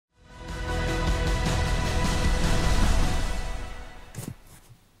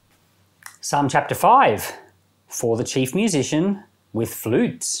Psalm chapter 5, for the chief musician with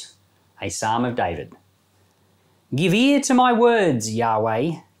flutes, a psalm of David. Give ear to my words,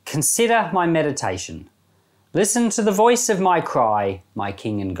 Yahweh, consider my meditation. Listen to the voice of my cry, my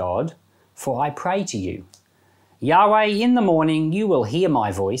King and God, for I pray to you. Yahweh, in the morning you will hear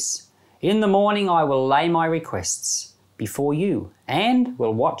my voice. In the morning I will lay my requests before you and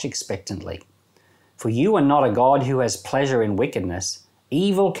will watch expectantly. For you are not a God who has pleasure in wickedness.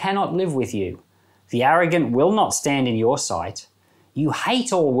 Evil cannot live with you. The arrogant will not stand in your sight. You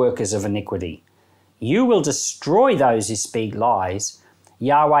hate all workers of iniquity. You will destroy those who speak lies.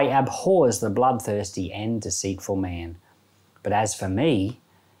 Yahweh abhors the bloodthirsty and deceitful man. But as for me,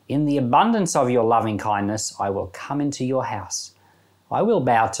 in the abundance of your loving kindness, I will come into your house. I will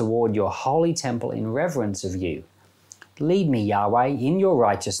bow toward your holy temple in reverence of you. Lead me, Yahweh, in your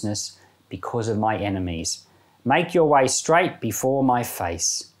righteousness because of my enemies. Make your way straight before my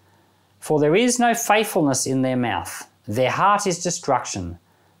face. For there is no faithfulness in their mouth. Their heart is destruction.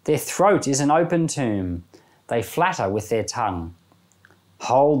 Their throat is an open tomb. They flatter with their tongue.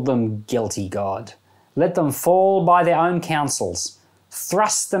 Hold them guilty, God. Let them fall by their own counsels.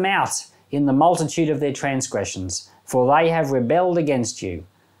 Thrust them out in the multitude of their transgressions, for they have rebelled against you.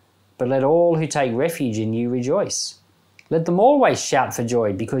 But let all who take refuge in you rejoice. Let them always shout for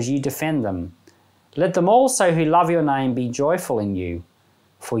joy because you defend them. Let them also who love your name be joyful in you,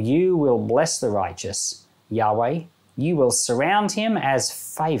 for you will bless the righteous. Yahweh, you will surround him as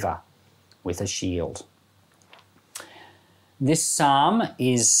favour with a shield. This psalm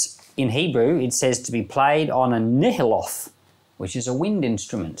is, in Hebrew, it says to be played on a nehiloth, which is a wind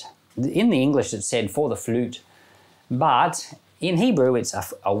instrument. In the English it said for the flute, but in Hebrew it's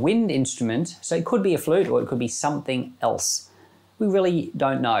a wind instrument, so it could be a flute or it could be something else. We really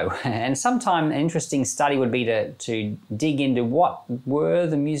don't know. And sometime an interesting study would be to dig into what were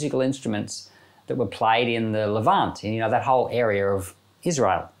the musical instruments that were played in the Levant, that whole area of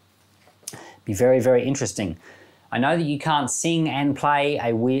Israel. Be very, very interesting. I know that you can't sing and play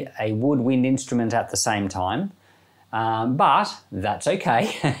a woodwind instrument at the same time, but that's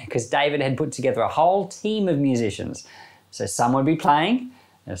okay because David had put together a whole team of musicians. So some would be playing,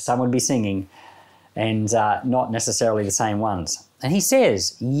 some would be singing, and not necessarily the same ones. And he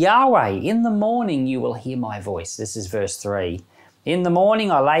says, Yahweh, in the morning you will hear my voice. This is verse 3. In the morning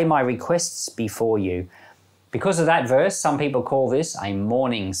I lay my requests before you. Because of that verse, some people call this a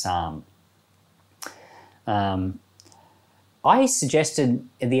morning psalm. I suggested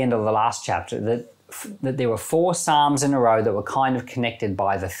at the end of the last chapter that there were 4 psalms in a row that were kind of connected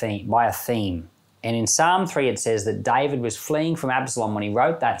by a theme. And in Psalm 3 it says that David was fleeing from Absalom when he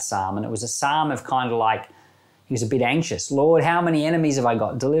wrote that psalm, and it was a psalm of kind of like, he was a bit anxious. Lord, how many enemies have I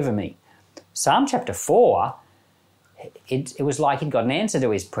got? Deliver me. Psalm chapter 4, it was like he'd got an answer to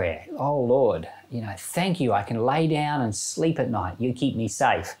his prayer. Oh Lord, thank you, I can lay down and sleep at night. You keep me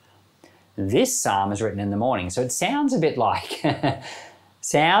safe. This psalm is written in the morning, so it sounds a bit like,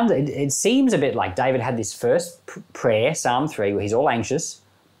 it seems a bit like David had this first prayer, Psalm 3, where he's all anxious.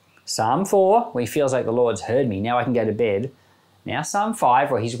 Psalm 4, where he feels like the Lord's heard me, now I can go to bed. Now Psalm 5,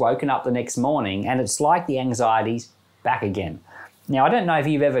 where he's woken up the next morning, and it's like the anxiety's back again. Now, I don't know if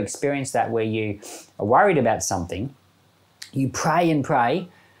you've ever experienced that where you are worried about something, you pray and pray,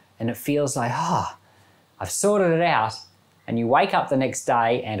 and it feels like, I've sorted it out, and you wake up the next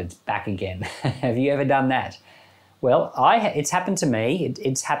day and it's back again. Have you ever done that? Well, it's happened to me.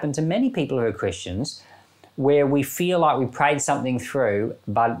 It's happened to many people who are Christians, where we feel like we prayed something through,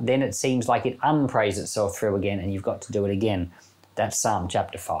 but then it seems like it unprays itself through again, and you've got to do it again. That's Psalm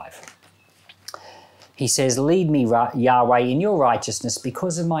chapter 5. He says, lead me, Yahweh, in your righteousness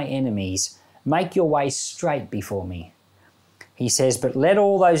because of my enemies. Make your way straight before me. He says, but let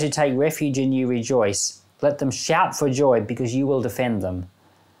all those who take refuge in you rejoice. Let them shout for joy because you will defend them.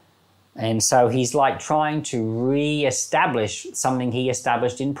 And so he's like trying to re-establish something he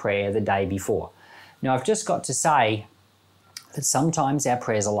established in prayer the day before. Now, I've just got to say that sometimes our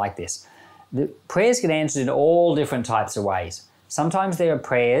prayers are like this. The prayers get answered in all different types of ways. Sometimes there are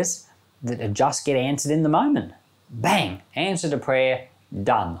prayers that just get answered in the moment. Bang, answered a prayer,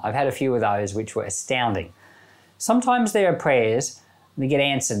 done. I've had a few of those which were astounding. Sometimes there are prayers that get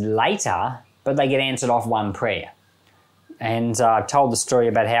answered later, but they get answered off one prayer. And I've told the story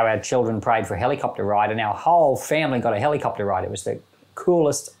about how our children prayed for a helicopter ride and our whole family got a helicopter ride. It was the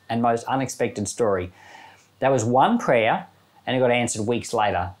coolest and most unexpected story. That was one prayer and it got answered weeks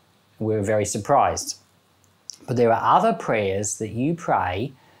later. We were very surprised. But there are other prayers that you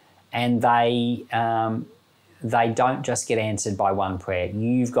pray and they don't just get answered by one prayer.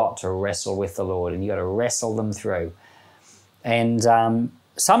 You've got to wrestle with the Lord and you've got to wrestle them through. And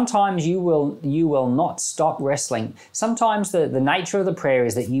sometimes you will not stop wrestling. Sometimes the nature of the prayer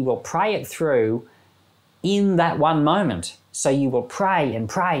is that you will pray it through in that one moment. So you will pray and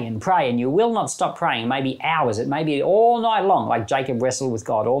pray and pray, and you will not stop praying, maybe hours, it may be all night long, like Jacob wrestled with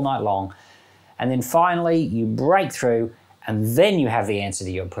God all night long. And then finally you break through, and then you have the answer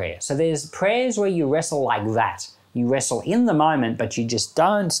to your prayer. So there's prayers where you wrestle like that. You wrestle in the moment, but you just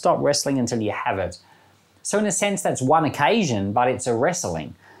don't stop wrestling until you have it. So in a sense, that's one occasion, but it's a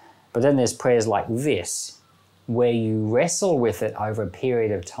wrestling. But then there's prayers like this, where you wrestle with it over a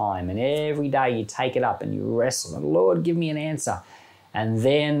period of time. And every day you take it up and you wrestle. And Lord, give me an answer. And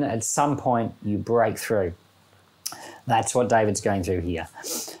then at some point you break through. That's what David's going through here.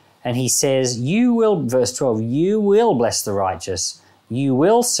 And he says, you will, verse 12, you will bless the righteous. You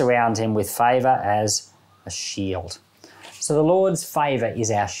will surround him with favour as a shield. So the Lord's favour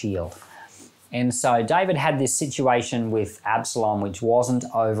is our shield. And so David had this situation with Absalom, which wasn't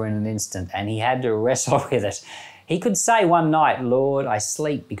over in an instant, and he had to wrestle with it. He could say one night, Lord, I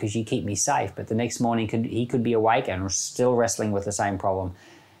sleep because you keep me safe. But the next morning he could be awake and still wrestling with the same problem.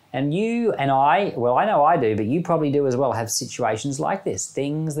 And you and I, well, I know I do, but you probably do as well, have situations like this,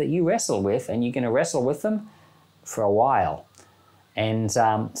 things that you wrestle with, and you're going to wrestle with them for a while. And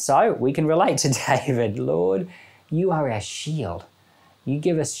so we can relate to David. Lord, you are our shield. You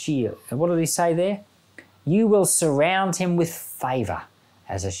give us shield. And what did he say there? You will surround him with favour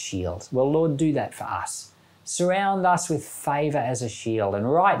as a shield. Well, Lord, do that for us. Surround us with favour as a shield. And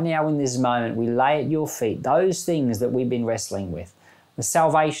right now in this moment, we lay at your feet those things that we've been wrestling with. The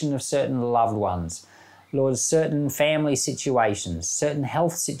salvation of certain loved ones. Lord, certain family situations, certain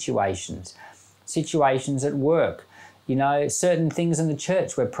health situations, situations at work, certain things in the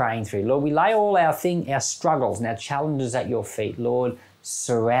church we're praying through. Lord, we lay all our struggles and our challenges at your feet. Lord,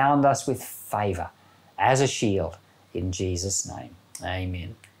 surround us with favour as a shield in Jesus' name.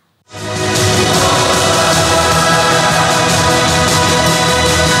 Amen.